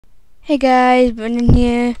Hey guys, Brendan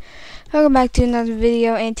here. Welcome back to another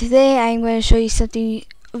video, and today I'm going to show you something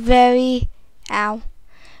very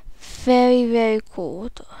cool.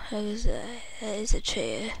 That is a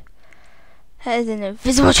chair. That is an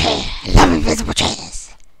invisible chair. I love invisible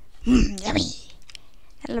chairs. Yummy.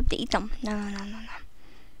 I love to eat them. No.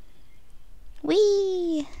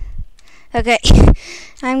 Whee! Okay,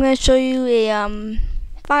 I'm going to show you a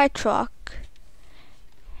Firetruck.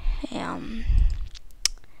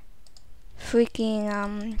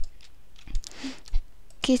 Freaking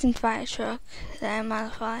kitchen Firetruck that I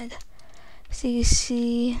modified. So you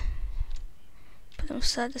see, put them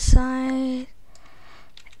side to side.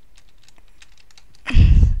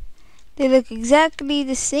 They look exactly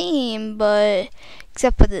the same, but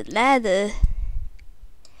except for the ladder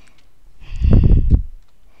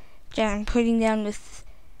that I'm putting down with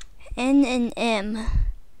N and M.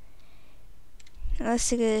 Let's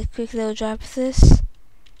take a quick little drop of this.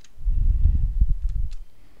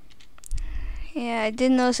 Yeah, I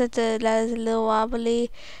did notice that the ladder's a little wobbly.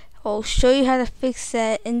 I'll show you how to fix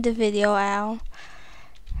that in the video, Al.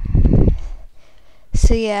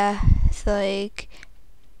 So yeah, it's like,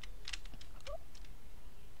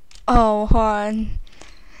 oh, hold on.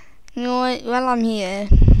 You know what? While I'm here,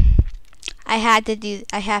 I have to do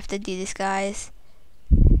this, guys.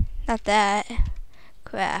 Not that.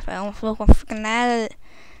 Crap! I almost broke my freaking ladder.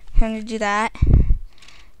 Trying to do that.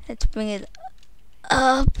 Let's bring it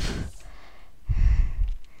up.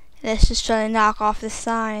 Let's just try to knock off the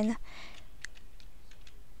sign.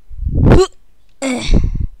 Did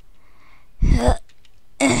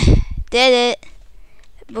it.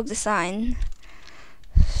 I broke the sign.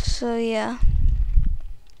 So yeah.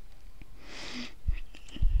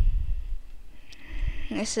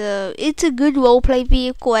 So it's a good roleplay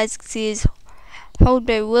vehicle, as you can see. It's held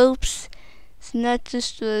by ropes. It's not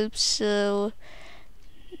just ropes, so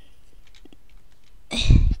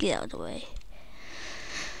get out of the way.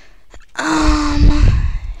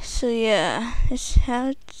 So yeah, this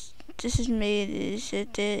how this is made is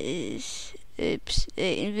that there is an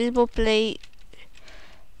invisible plate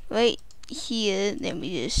right here. Let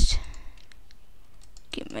me just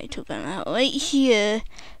get my token out. Right here,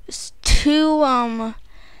 there's two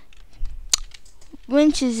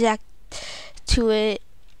winches to it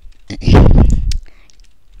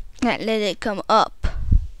that let it come up.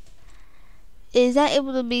 Is that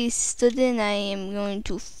able to be stood in? I am going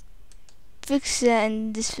to fix that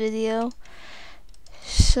in this video.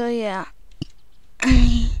 So yeah,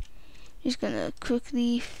 just gonna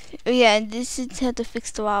quickly. Oh yeah, this is how to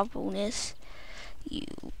fix the wobbliness.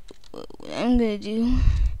 What I'm gonna do.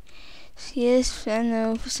 Yes, I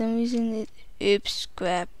know for some reason oops,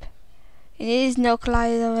 crap. And it is no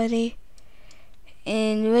collided already.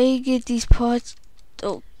 And where you get these parts?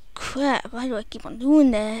 Oh crap! Why do I keep on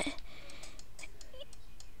doing that?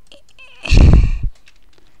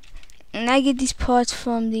 And I get these parts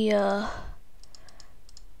from the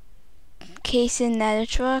case in ladder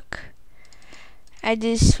truck. I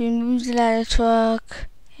just removed the ladder truck,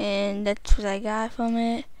 and that's what I got from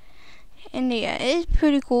it. And yeah, it's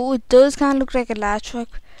pretty cool. It does kind of look like a ladder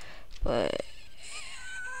truck, but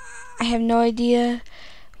I have no idea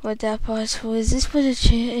what that part's for. Is this what the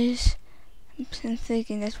chair is? I'm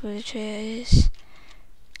thinking that's what the chair is.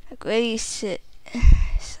 Like where do you sit?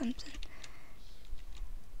 Something.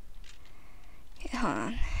 Hold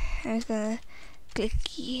on, I'm just gonna click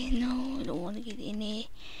here. No, I don't want to get in there.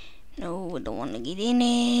 No, I don't want to get in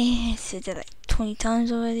there. I said that like 20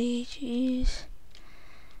 times already. Jeez.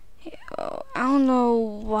 Yeah, oh, I don't know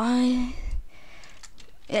why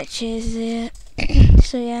that chair's there.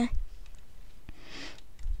 So yeah.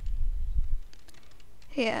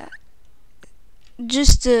 Yeah.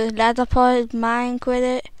 Just the latter part is mine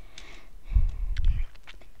credit.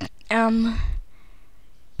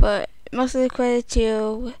 But most of the credit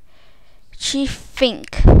to Chief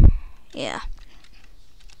Fink. Yeah,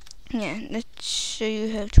 let's show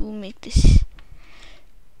you how to make this.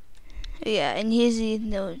 Yeah, and here's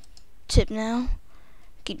the tip now.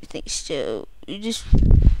 Keep the thing still. You just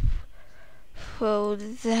fold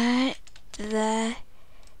that,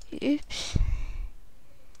 oops,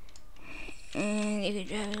 and you can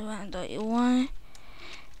drive it around all you want.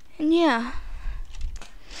 And yeah.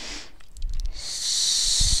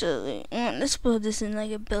 So let's build this in like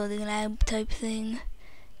a building lab type thing.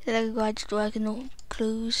 Is it like a garage door I can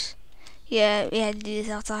close? Yeah, we had to do this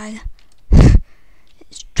outside.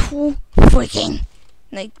 It's too freaking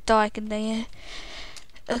like dark in there.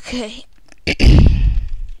 Okay.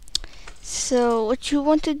 So what you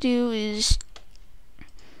want to do is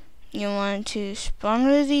you want to spawn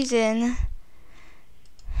one of these in.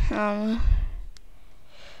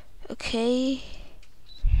 Okay.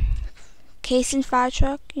 Case in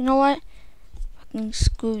Firetruck. You know what? Fucking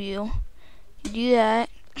screw you. You do that.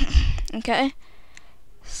 Okay.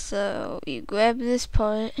 So you grab this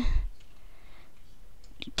part.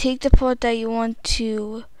 You take the part that you want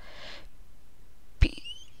to be.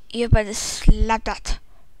 You're about to slap that.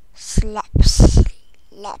 Slap.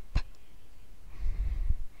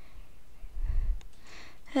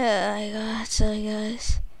 I got sorry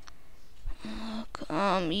guys.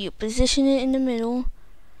 You position it in the middle.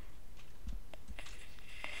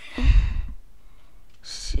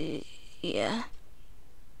 See, yeah.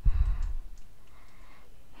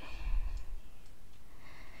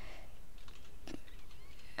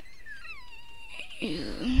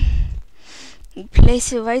 You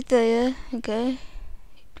place it right there, okay?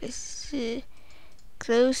 Place it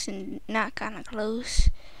close and not kind of close,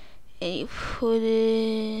 and you put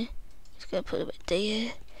it. Just gonna put it right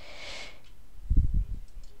there.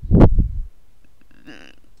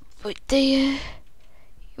 Right there.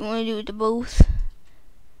 You want to do it to both.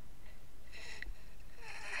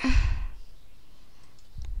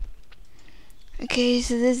 Okay,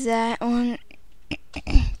 so there's that one.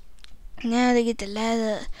 Now to get the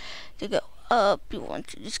ladder to go up, you want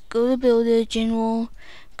to just go to builder, general,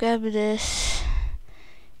 grab this.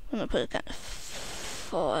 I'm gonna put it kind of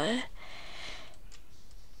far.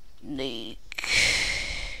 Like,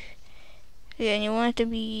 yeah, and you want it to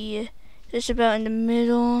be just about in the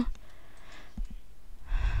middle.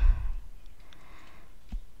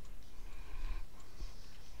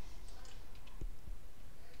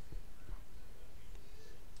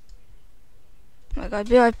 Oh my god,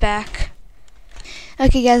 be right back.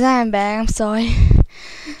 Okay guys, I am back, I'm sorry.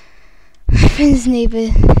 My friend's neighbor,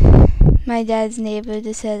 my dad's neighbor,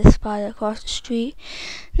 just had a spot across the street.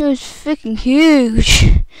 It was freaking huge.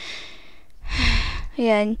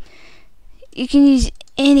 Yeah, and you can use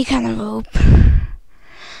any kind of rope.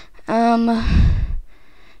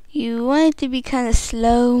 You want it to be kind of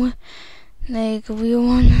slow, like a real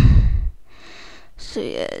one. So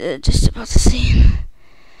yeah, they're just about the same.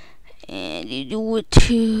 And you do it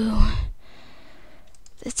to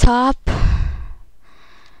the top.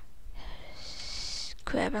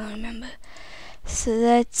 Crap, I don't remember. So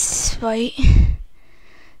that's right.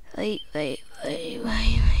 Wait.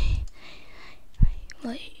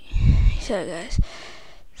 Sorry guys.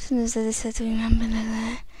 As soon as I just have to remember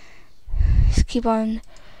that. Just keep on.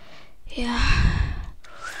 Yeah.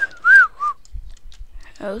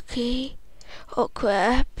 Okay. Oh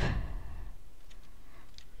crap.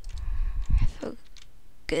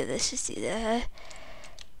 Okay, let's just do that.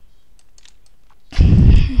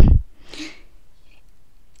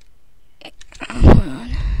 Hold on.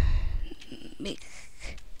 Make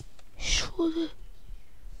sure.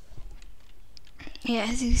 Yeah,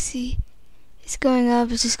 as you can see, it's going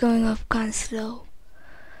up. It's just going up kind of slow.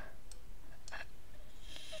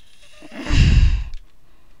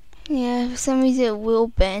 Yeah, for some reason it will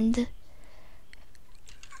bend.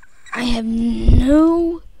 I have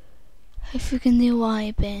no freaking idea why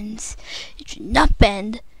it bends. It should not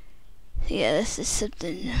bend. Yeah, this is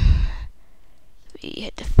something we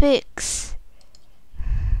had to fix.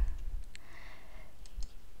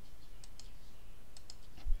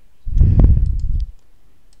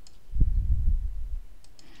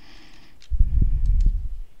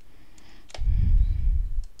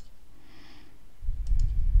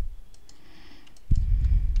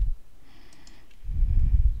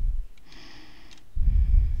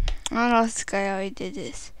 I don't know if this guy already did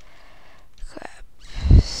this. Crap.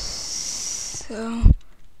 So,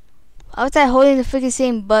 why was I holding the freaking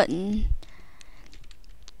same button?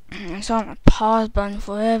 I saw my pause button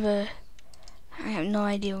forever. I have no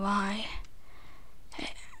idea why.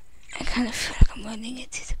 I kind of feel like I'm running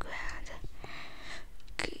it to the ground.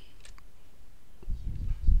 Okay.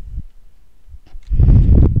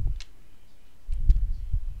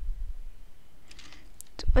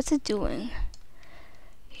 So what's it doing?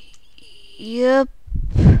 Yep.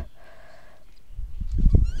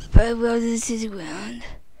 But well, this is the ground.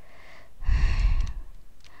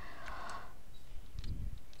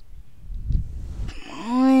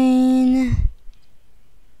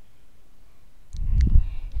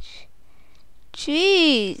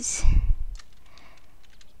 Jeez.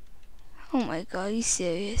 Oh my god, are you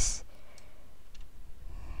serious?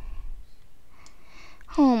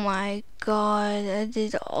 Oh my god, I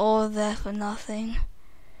did all that for nothing.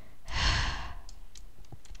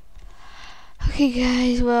 Okay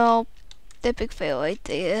guys, well, epic fail right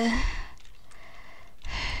there.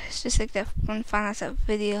 It's just like that one Final Set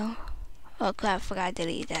video. Oh crap, I forgot to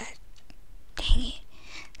delete that. Dang it.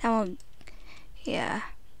 That one, yeah.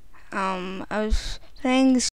 I was playing this